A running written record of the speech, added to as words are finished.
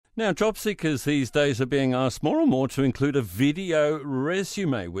Now, job seekers these days are being asked more and more to include a video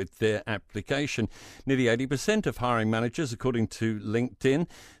resume with their application. Nearly 80% of hiring managers, according to LinkedIn,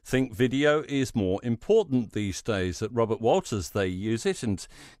 think video is more important these days. At Robert Walters, they use it. And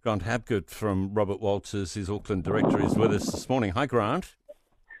Grant Habgood from Robert Walters, his Auckland director, is with us this morning. Hi, Grant.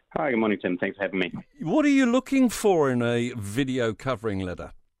 Hi, good morning, Tim. Thanks for having me. What are you looking for in a video covering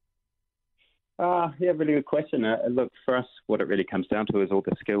letter? Yeah, really good question. Look, for us, what it really comes down to is all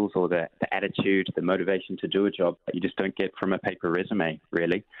the skills or the attitude, the motivation to do a job that you just don't get from a paper resume,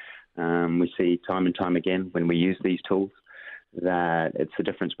 really. We see time and time again when we use these tools that it's the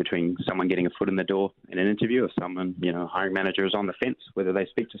difference between someone getting a foot in the door in an interview or someone, hiring manager is on the fence, whether they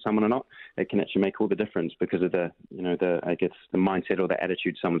speak to someone or not. It can actually make all the difference because of the mindset or the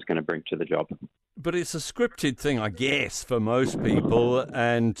attitude someone's going to bring to the job. But it's a scripted thing, I guess, for most people,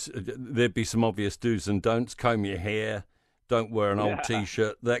 and there'd be some obvious do's and don'ts. Comb your hair, don't wear an old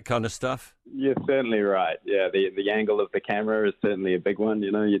T-shirt, that kind of stuff. You're certainly right. Yeah, the angle of the camera is certainly a big one.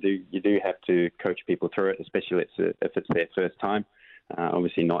 You do have to coach people through it, especially if it's their first time.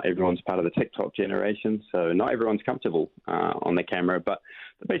 Obviously, not everyone's part of the TikTok generation, so not everyone's comfortable on the camera. But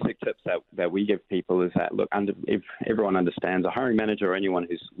the basic tips that we give people is that, look, if everyone understands, a hiring manager or anyone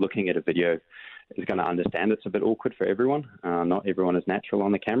who's looking at a video is going to understand it's a bit awkward for everyone. Not everyone is natural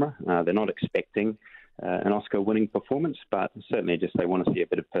on the camera. They're not expecting an Oscar-winning performance, but certainly just they want to see a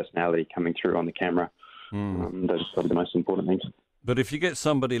bit of personality coming through on the camera. Those are probably the most important things. But if you get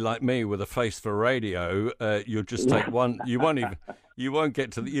somebody like me with a face for radio, you'll just take one. You won't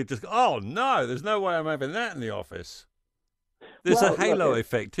get to the. You just. Oh no! There's no way I'm having that in the office. There's a halo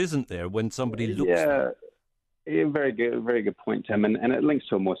effect, isn't there, when somebody looks? Yeah, very good point, Tim. And it links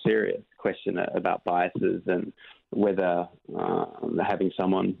to a more serious question about biases and whether having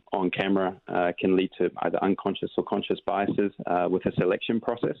someone on camera can lead to either unconscious or conscious biases with a selection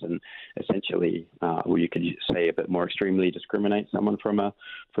process, and essentially, you could say a bit more extremely discriminate someone from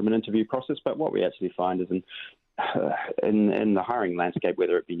an interview process. But what we actually find is in the hiring landscape,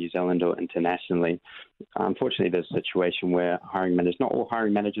 whether it be New Zealand or internationally, unfortunately, there's a situation where not all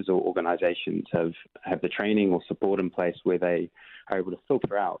hiring managers or organisations have the training or support in place where they are able to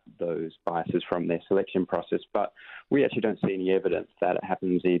filter out those biases from their selection process. But we actually don't see any evidence that it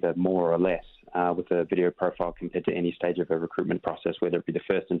happens either more or less with a video profile compared to any stage of a recruitment process, whether it be the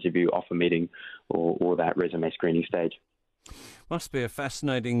first interview, offer meeting, or that resume screening stage. Must be a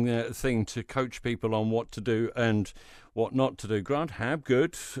fascinating thing to coach people on what to do and what not to do. Grant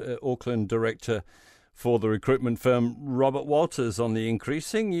Habgood, Auckland director for the recruitment firm Robert Walters, on the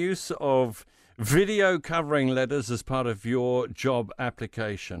increasing use of video covering letters as part of your job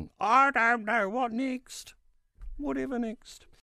application. I don't know what next. Whatever next.